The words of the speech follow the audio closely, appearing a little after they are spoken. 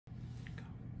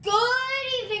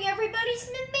everybody,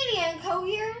 Smith Media & Co.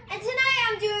 here, and tonight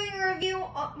I'm doing a review,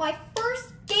 my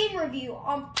first game review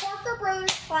on Parker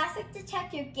Brothers' classic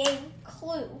detective game,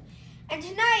 Clue. And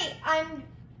tonight I'm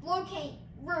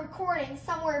recording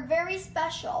somewhere very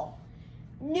special,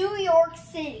 New York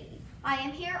City. I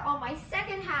am here on my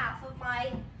second half of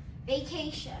my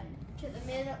vacation to the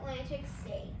mid-Atlantic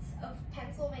states of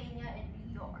Pennsylvania and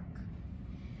New York.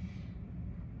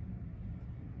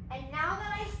 And now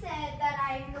that I said that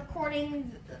I'm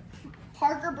recording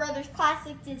Parker Brothers'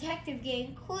 classic detective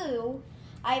game, Clue,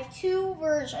 I have two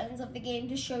versions of the game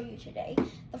to show you today.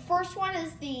 The first one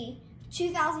is the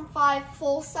 2005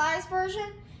 full-size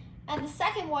version, and the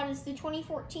second one is the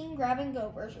 2014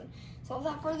 grab-and-go version. So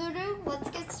without further ado, let's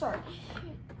get started.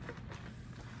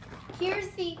 Here's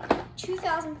the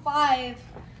 2005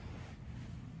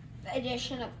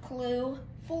 edition of Clue.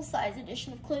 Full-size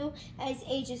edition of Clue, as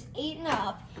ages 8 and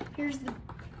up. Here's the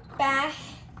back,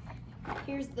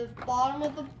 here's the bottom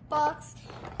of the box,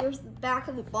 here's the back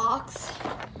of the box,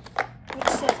 which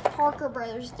says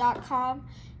parkerbrothers.com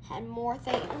and more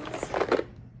things.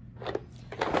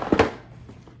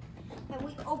 And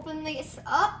we open this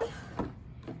up.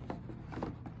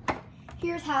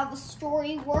 Here's how the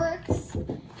story works.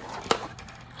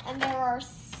 And there are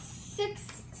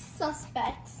 6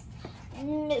 suspects.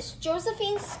 Miss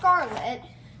Josephine Scarlet,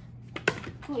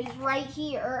 who is right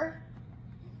here.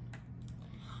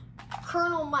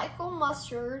 Colonel Michael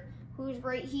Mustard, who is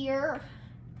right here.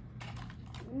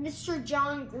 Mr.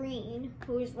 John Green,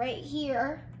 who is right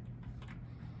here.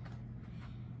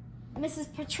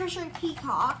 Mrs. Patricia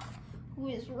Peacock, who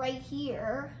is right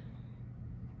here.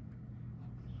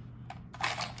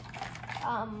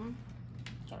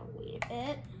 Gotta wait a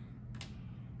bit.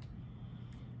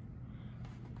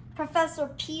 Professor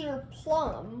Peter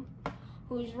Plum,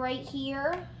 who's right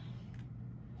here,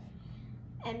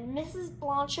 and Mrs.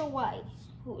 Blanche White,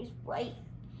 who is right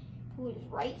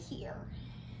here.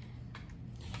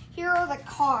 Here are the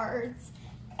cards,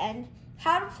 and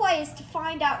how to play is to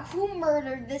find out who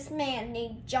murdered this man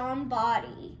named John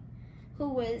Body, who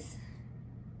was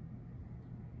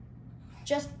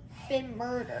just been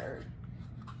murdered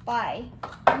by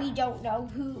we don't know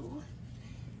who.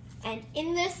 And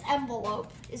in this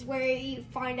envelope is where you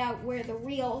find out where the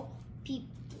real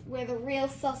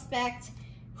suspect,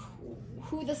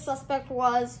 who the suspect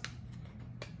was,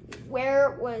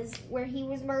 where he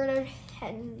was murdered,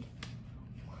 and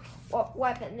what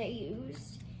weapon they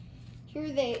used.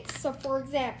 So for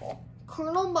example,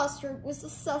 Colonel Mustard was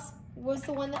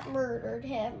the one that murdered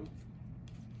him.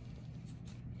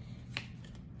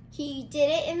 He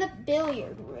did it in the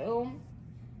billiard room.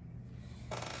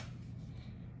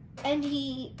 And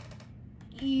he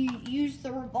used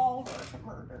the revolver to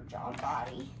murder John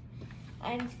Body.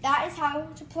 And that is how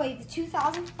to play the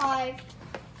 2005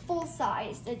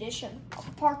 full-sized edition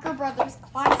of Parker Brothers'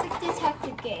 classic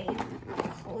detective game,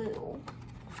 Clue.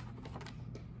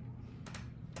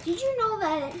 Did you know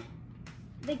that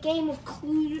the game of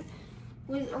Clue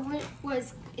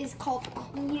is called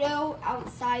Cluedo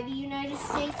outside the United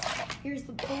States? Here's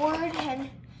the board and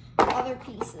other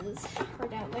pieces are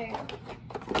down there.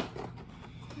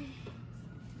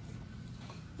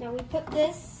 Now we put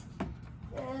this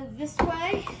this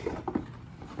way.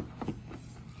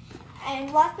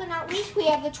 And last but not least, we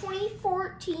have the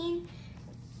 2014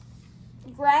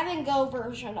 grab-and-go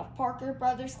version of Parker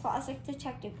Brothers' classic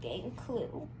detective game,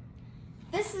 Clue.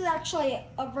 This is actually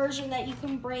a version that you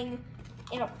can bring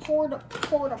in a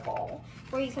portable,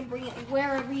 where you can bring it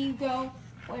wherever you go,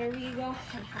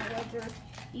 and however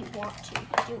you want to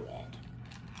do it.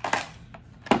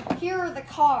 Here are the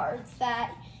cards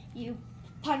that you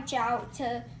punch out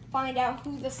to find out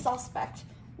who the suspect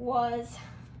was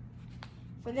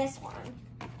for this one.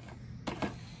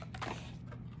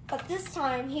 But this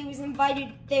time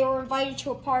they were invited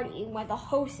to a party when the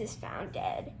host is found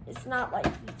dead. It's not like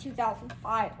the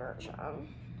 2005 version,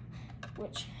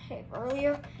 which I have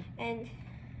earlier. And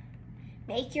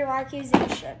make your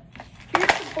accusation. Here's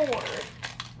the board,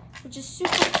 which is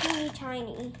super teeny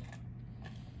tiny.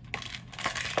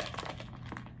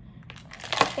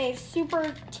 They have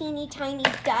super teeny tiny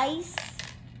dice.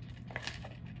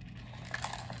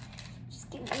 Just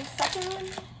give me a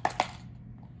second.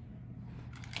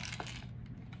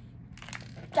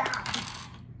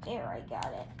 There, I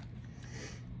got it.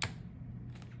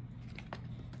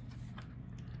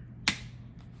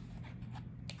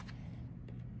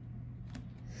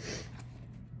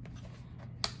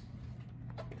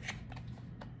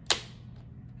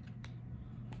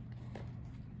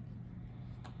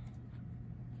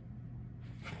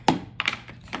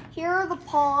 Here are the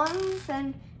pawns,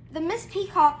 and the Miss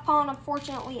Peacock pawn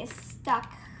unfortunately is stuck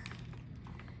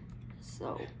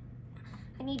So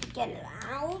I need to get it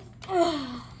out.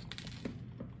 Ugh.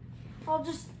 I'll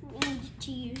just need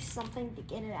to use something to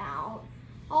get it out.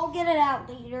 I'll get it out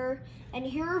later. And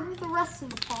here are the rest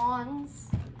of the pawns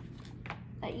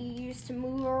that you use to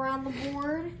move around the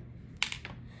board.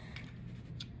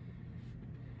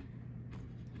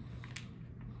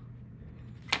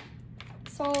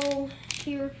 So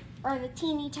here are the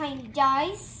teeny tiny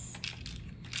dice,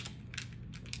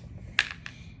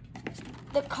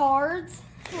 the cards,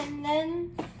 and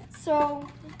then so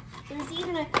there's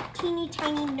even a teeny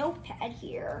tiny notepad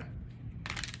here.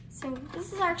 So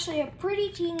this is actually a pretty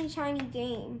teeny tiny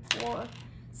game for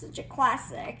such a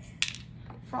classic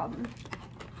from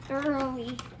the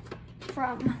early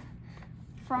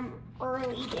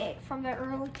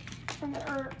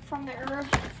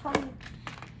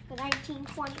the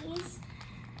 1920s.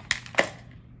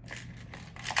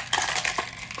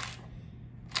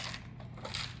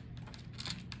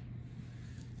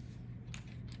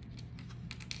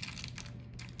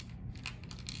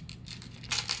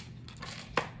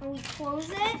 And we close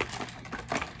it,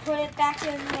 put it back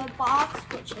in the box,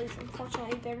 which has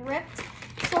unfortunately been ripped.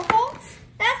 So folks,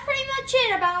 that's pretty much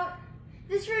it about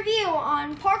this review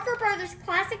on Parker Brothers'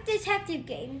 classic detective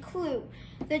game, Clue,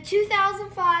 the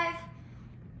 2005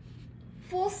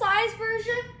 full-size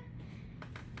version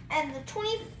and the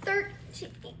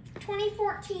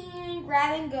 2014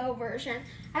 grab-and-go version.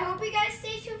 I hope you guys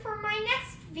stay tuned for my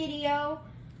next video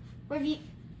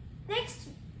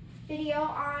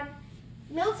on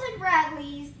Milton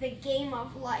Bradley's The Game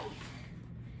of Life.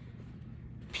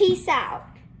 Peace out.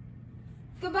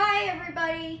 Goodbye,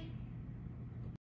 everybody.